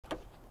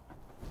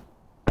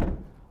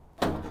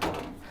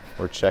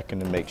we're checking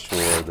to make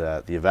sure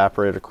that the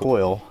evaporator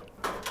coil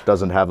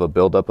doesn't have a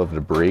buildup of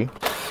debris.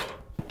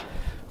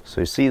 So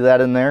you see that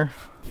in there?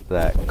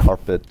 That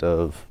carpet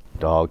of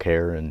dog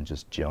hair and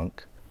just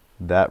junk?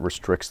 That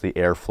restricts the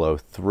airflow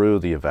through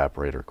the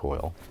evaporator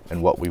coil.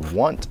 And what we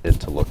want it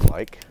to look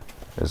like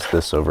is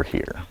this over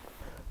here.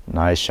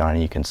 Nice,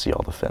 shiny, you can see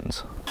all the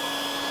fins.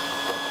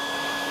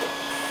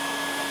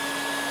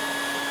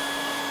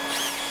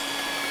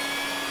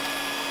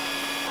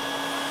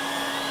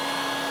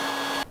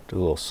 Do a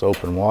little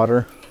soap and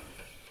water.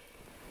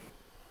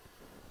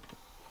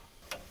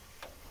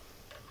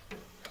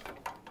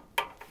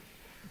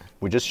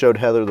 We just showed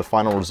Heather the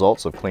final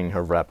results of cleaning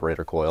her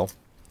evaporator coil,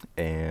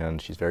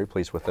 and she's very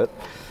pleased with it.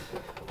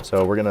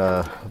 So we're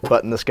gonna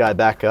button this guy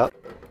back up.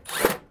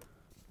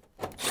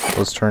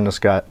 Let's turn this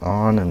guy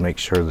on and make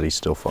sure that he's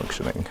still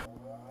functioning.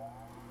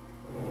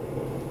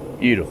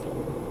 Beautiful.